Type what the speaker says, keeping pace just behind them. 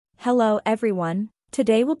Hello everyone,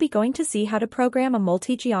 today we'll be going to see how to program a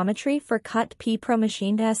multi-geometry for CUT P PRO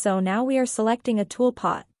machine. So now we are selecting a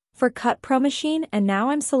toolpath for CUT Pro machine, and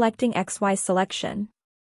now I'm selecting XY selection.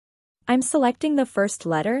 I'm selecting the first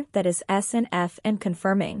letter, that is S and F, and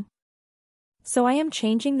confirming. So I am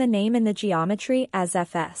changing the name in the geometry as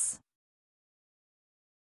FS.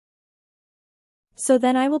 So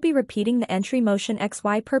then I will be repeating the entry motion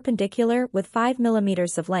XY perpendicular with 5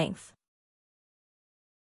 mm of length.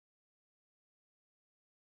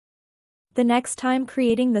 The next time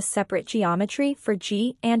creating the separate geometry for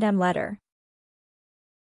G and M letter.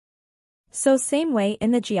 So same way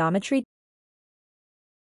in the geometry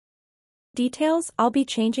details, I'll be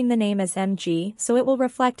changing the name as MG so it will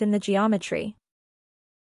reflect in the geometry.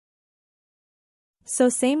 So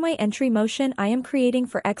same way entry motion I am creating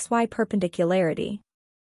for XY perpendicularity.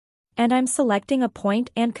 And I'm selecting a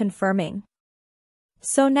point and confirming.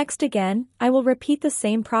 So next again, I will repeat the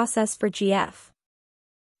same process for GF.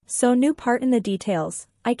 So new part in the details,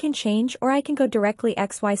 I can change or I can go directly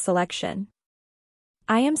XY selection.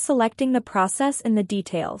 I am selecting the process in the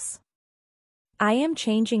details. I am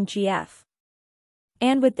changing GF.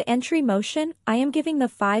 And with the entry motion, I am giving the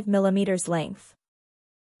 5 mm length.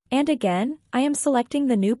 And again, I am selecting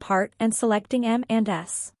the new part and selecting M and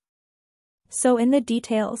S. So in the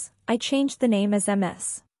details, I changed the name as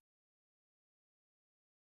MS.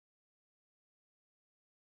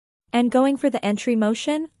 And going for the entry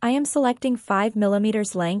motion, I am selecting 5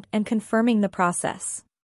 mm length and confirming the process.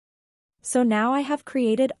 So now I have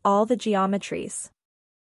created all the geometries.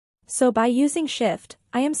 So by using Shift,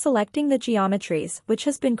 I am selecting the geometries which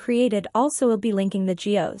has been created, also will be linking the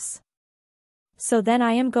geos. So then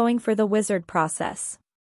I am going for the wizard process.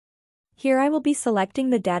 Here I will be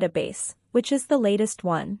selecting the database, which is the latest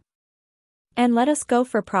one. And let us go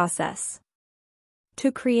for process. To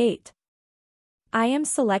create, I am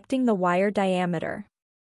selecting the wire diameter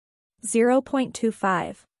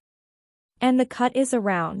 0.25. And the cut is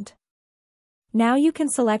around. Now you can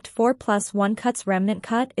select 4 + 1 cuts. Remnant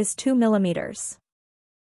cut is 2 mm.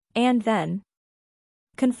 And then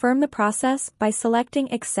confirm the process by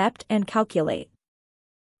selecting accept and calculate.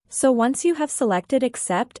 So once you have selected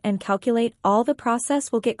accept and calculate, all the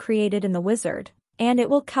process will get created in the wizard, and it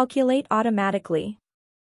will calculate automatically.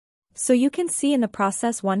 So you can see in the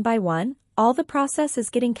process one by one, all the process is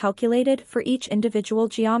getting calculated for each individual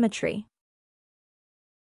geometry.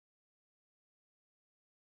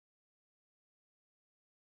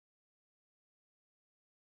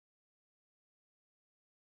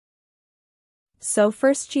 So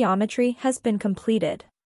first geometry has been completed.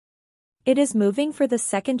 It is moving for the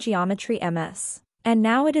second geometry MS. And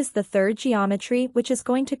now it is the third geometry which is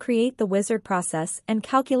going to create the wizard process and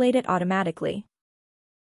calculate it automatically.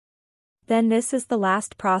 Then this is the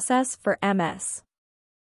last process for MS.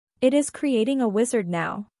 It is creating a wizard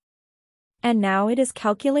now. And now it is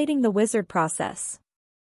calculating the wizard process.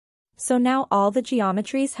 So now all the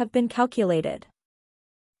geometries have been calculated.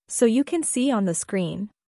 So you can see on the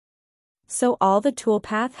screen. So all the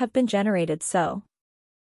toolpath have been generated. So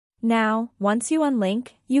now, once you unlink,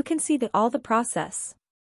 you can see all the process.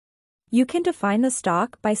 You can define the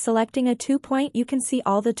stock by selecting a 2-point. You can see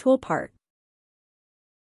all the toolpart.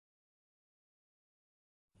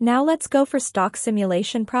 Now let's go for stock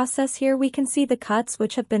simulation process. Here we can see the cuts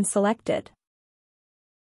which have been selected.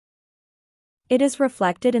 It is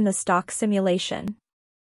reflected in the stock simulation.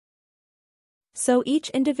 So each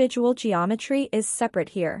individual geometry is separate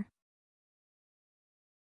here.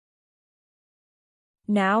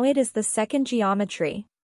 Now it is the second geometry.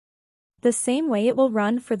 The same way it will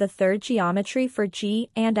run for the third geometry for G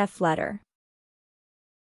and F letter.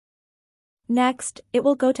 Next, it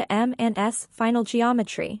will go to M and S final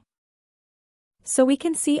geometry. So we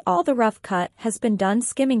can see all the rough cut has been done.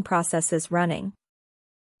 Skimming processes running.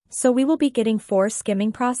 So we will be getting 4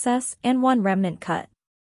 skimming process and 1 remnant cut.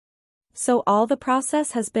 So all the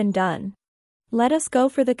process has been done. Let us go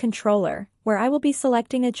for the controller, where I will be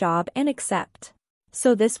selecting a job and accept.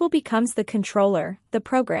 So this will becomes the controller, the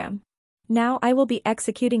program. Now I will be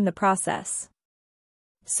executing the process.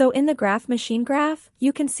 So in the graph machine graph,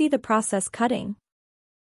 you can see the process cutting.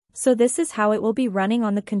 So this is how it will be running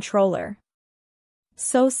on the controller.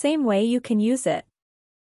 So same way you can use it.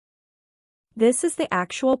 This is the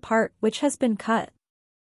actual part which has been cut.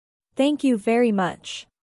 Thank you very much.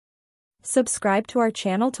 Subscribe to our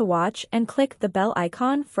channel to watch and click the bell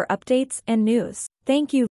icon for updates and news. Thank you.